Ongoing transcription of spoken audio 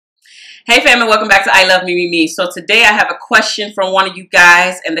Hey family, welcome back to I Love Me, Me, Me. So today I have a question from one of you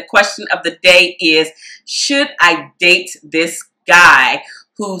guys, and the question of the day is, should I date this guy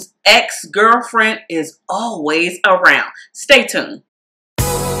whose ex-girlfriend is always around? Stay tuned.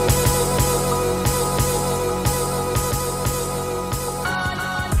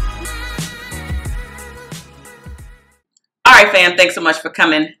 Alright fam, thanks so much for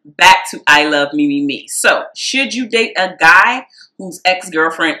coming back to I Love Me, Me, Me. So, should you date a guy whose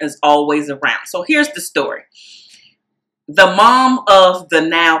ex-girlfriend is always around? So here's the story. The mom of the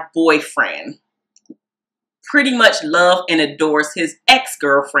now boyfriend pretty much loves and adores his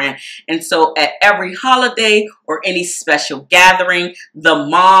ex-girlfriend, and so at every holiday or any special gathering, the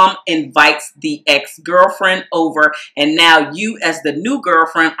mom invites the ex-girlfriend over, and now you as the new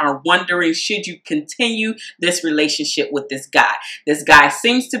girlfriend are wondering, should you continue this relationship with this guy? This guy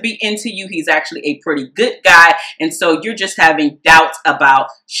seems to be into you. He's actually a pretty good guy, and so you're just having doubts about,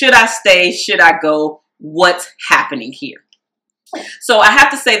 should I stay, should I go, what's happening here? So I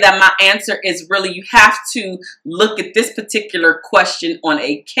have to say that my answer is really, you have to look at this particular question on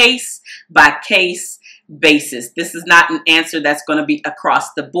a case-by-case basis. This is not an answer that's going to be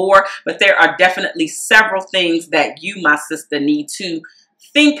across the board, but there are definitely several things that you, my sister, need to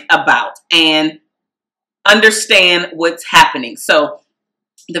think about and understand what's happening. So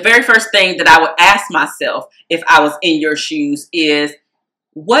the very first thing that I would ask myself if I was in your shoes is,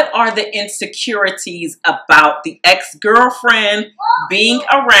 what are the insecurities about the ex-girlfriend being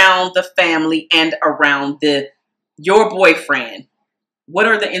around the family and around your boyfriend? What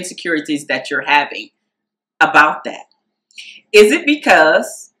are the insecurities that you're having about that? Is it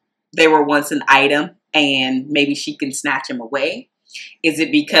because they were once an item and maybe she can snatch him away? Is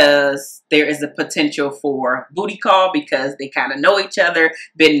it because there is a potential for booty call because they kind of know each other,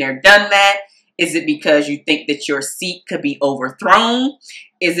 been there, done that? Is it because you think that your seat could be overthrown?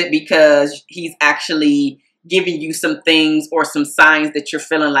 Is it because he's actually giving you some things or some signs that you're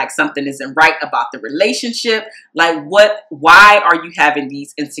feeling like something isn't right about the relationship? Like why are you having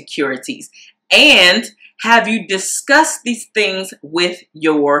these insecurities? And have you discussed these things with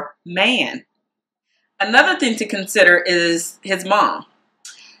your man? Another thing to consider is his mom.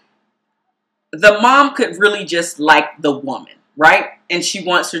 The mom could really just like the woman, right? And she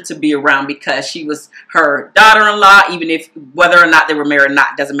wants her to be around because she was her daughter-in-law, even if whether or not they were married or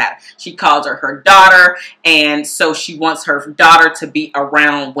not, doesn't matter. She calls her daughter, and so she wants her daughter to be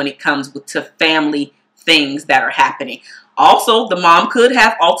around when it comes to family things that are happening. Also, the mom could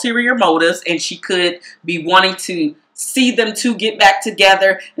have ulterior motives, and she could be wanting to see them two get back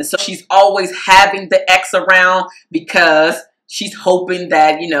together, and so she's always having the ex around because she's hoping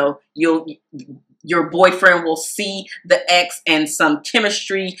that, you know, your boyfriend will see the ex and some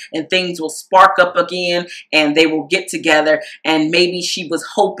chemistry and things will spark up again and they will get together. And maybe she was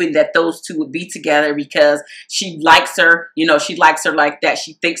hoping that those two would be together because she likes her, you know, she likes her like that.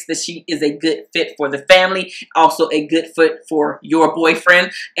 She thinks that she is a good fit for the family, also a good fit for your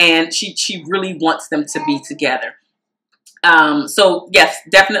boyfriend. And she really wants them to be together. So yes,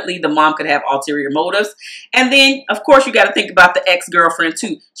 definitely the mom could have ulterior motives. And then of course you got to think about the ex-girlfriend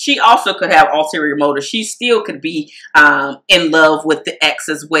too. She also could have ulterior motives. She still could be in love with the ex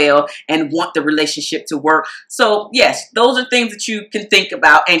as well and want the relationship to work. So yes, those are things that you can think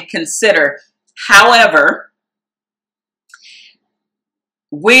about and consider. However,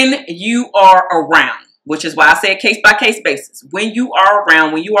 when you are around, which is why I say a case-by-case basis, when you are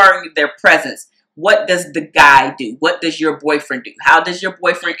around, when you are in their presence, what does the guy do? What does your boyfriend do? How does your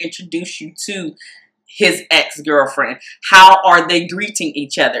boyfriend introduce you to his ex-girlfriend? How are they greeting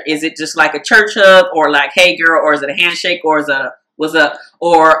each other? Is it just like a church hug, or like, hey girl, or is it a handshake, or is it a what's up?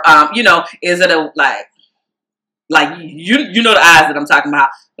 Or you know, is it a like you know the eyes that I'm talking about,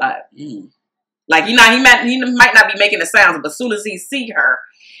 like you know, he might not be making the sounds, but as soon as he see her,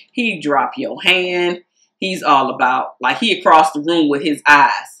 he drop your hand. He's all about, like, he across the room with his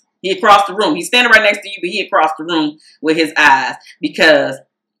eyes. He across the room. He's standing right next to you, but he across the room with his eyes. Because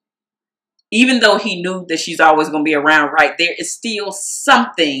even though he knew that she's always going to be around, right, there is still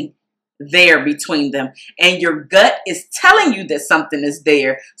something there between them. And your gut is telling you that something is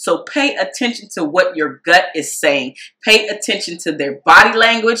there. So pay attention to what your gut is saying. Pay attention to their body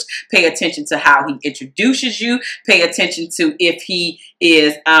language. Pay attention to how he introduces you. Pay attention to if he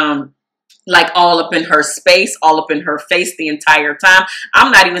is like all up in her space, all up in her face the entire time.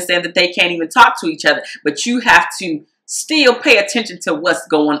 I'm not even saying that they can't even talk to each other, but you have to still pay attention to what's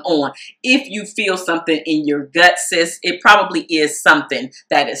going on. If you feel something in your gut, sis, it probably is something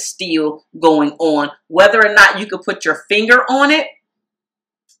that is still going on. Whether or not you could put your finger on it,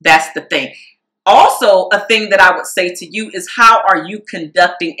 that's the thing. Also, a thing that I would say to you is, how are you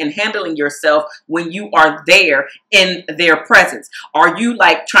conducting and handling yourself when you are there in their presence? Are you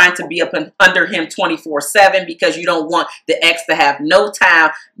like trying to be up under him 24/7 because you don't want the ex to have no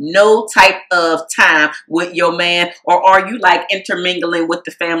time, no type of time with your man? Or are you like intermingling with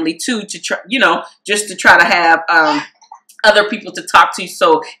the family too, to try, you know, just to try to have other people to talk to,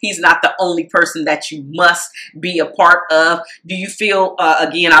 so he's not the only person that you must be a part of? Do you feel,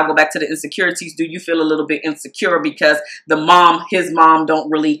 again, I'll go back to the insecurities. Do you feel a little bit insecure because his mom don't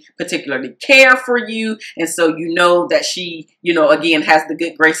really particularly care for you? And so you know that she, you know, again, has the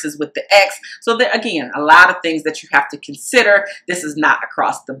good graces with the ex. So there, again, a lot of things that you have to consider. This is not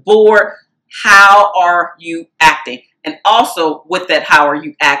across the board. How are you acting? And also with that, how are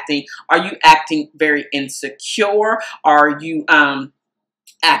you acting? Are you acting very insecure? Are you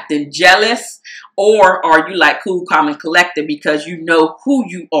acting jealous? Or are you like cool, calm, and collected because you know who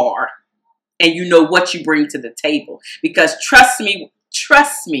you are and you know what you bring to the table? Because trust me,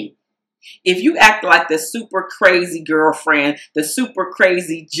 if you act like the super crazy girlfriend, the super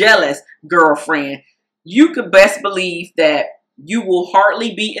crazy jealous girlfriend, you could best believe that you will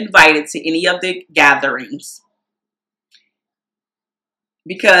hardly be invited to any of the gatherings,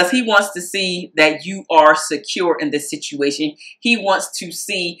 because he wants to see that you are secure in this situation. He wants to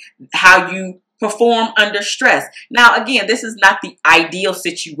see how you perform under stress. Now, again, this is not the ideal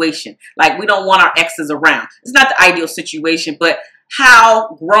situation. Like, we don't want our exes around. It's not the ideal situation, but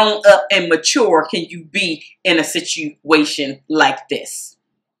how grown up and mature can you be in a situation like this?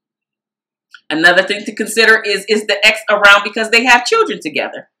 Another thing to consider is the ex around because they have children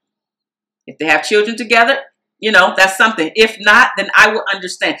together? If they have children together, you know, that's something. If not, then I will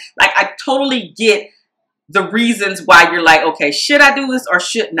understand. Like, I totally get the reasons why you're like, okay, should I do this or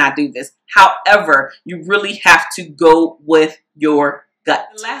shouldn't I do this? However, you really have to go with your gut.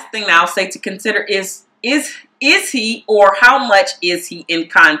 The last thing that I'll say to consider is he, or how much is he in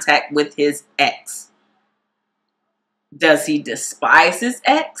contact with his ex? Does he despise his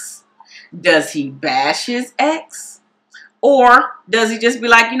ex? Does he bash his ex? Or does he just be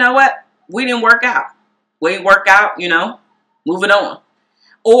like, you know what? We didn't work out. We didn't work out, you know, moving on.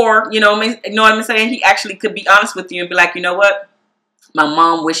 Or, you know what I'm saying? He actually could be honest with you and be like, you know what? My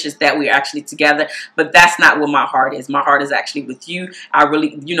mom wishes that we're actually together, but that's not what my heart is. My heart is actually with you. I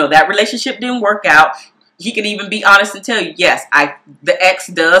really, you know, that relationship didn't work out. He could even be honest and tell you, yes, the ex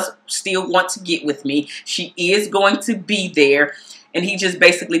does still want to get with me. She is going to be there. And he just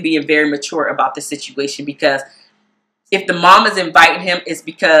basically being very mature about the situation, because if the mom is inviting him, it's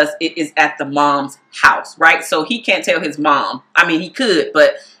because it is at the mom's house, right? So he can't tell his mom. I mean, he could,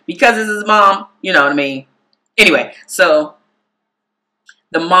 but because it's his mom, you know what I mean? Anyway, so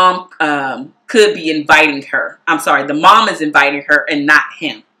the mom could be inviting her. I'm sorry, the mom is inviting her and not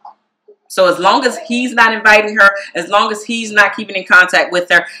him. So as long as he's not inviting her, as long as he's not keeping in contact with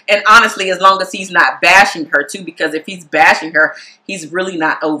her, and honestly, as long as he's not bashing her too, because if he's bashing her, he's really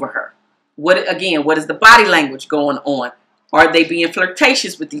not over her. What is the body language going on? Are they being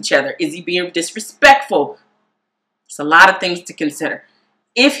flirtatious with each other? Is he being disrespectful? It's a lot of things to consider.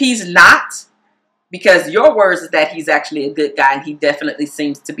 If he's not, because your words is that he's actually a good guy and he definitely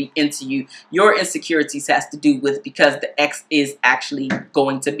seems to be into you, your insecurities has to do with because the ex is actually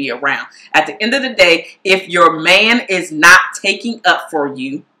going to be around. At the end of the day, if your man is not taking up for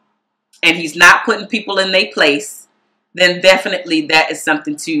you and he's not putting people in their place, then definitely that is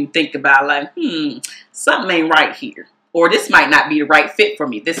something to think about. Like, something ain't right here. Or this might not be the right fit for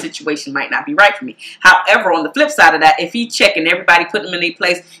me. This situation might not be right for me. However, on the flip side of that, if he's checking everybody, putting them in their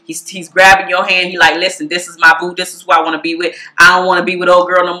place, he's grabbing your hand. He like, listen, this is my boo. This is who I want to be with. I don't want to be with old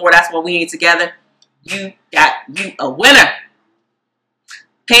girl no more. That's why we ain't together. You got you a winner.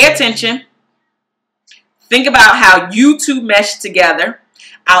 Pay attention. Think about how you two mesh together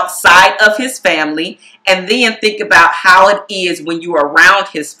outside of his family. And then think about how it is when you are around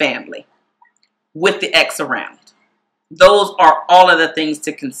his family with the ex around. Those are all of the things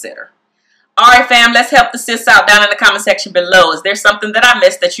to consider. All right, fam, let's help the sis out down in the comment section below. Is there something that I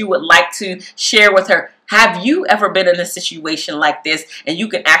missed that you would like to share with her? Have you ever been in a situation like this? And you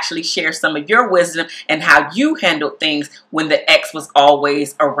can actually share some of your wisdom and how you handled things when the ex was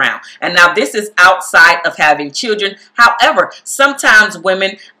always around. And now this is outside of having children. However, sometimes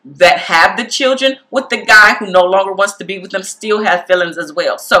women that have the children with the guy who no longer wants to be with them still have feelings as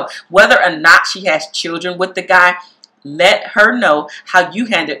well. So whether or not she has children with the guy, let her know how you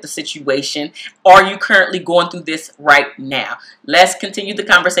handled the situation. Are you currently going through this right now? Let's continue the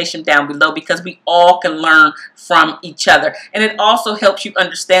conversation down below, because we all can learn from each other. And it also helps you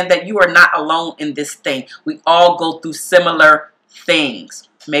understand that you are not alone in this thing. We all go through similar things.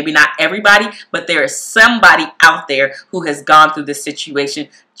 Maybe not everybody, but there is somebody out there who has gone through this situation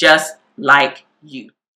just like you.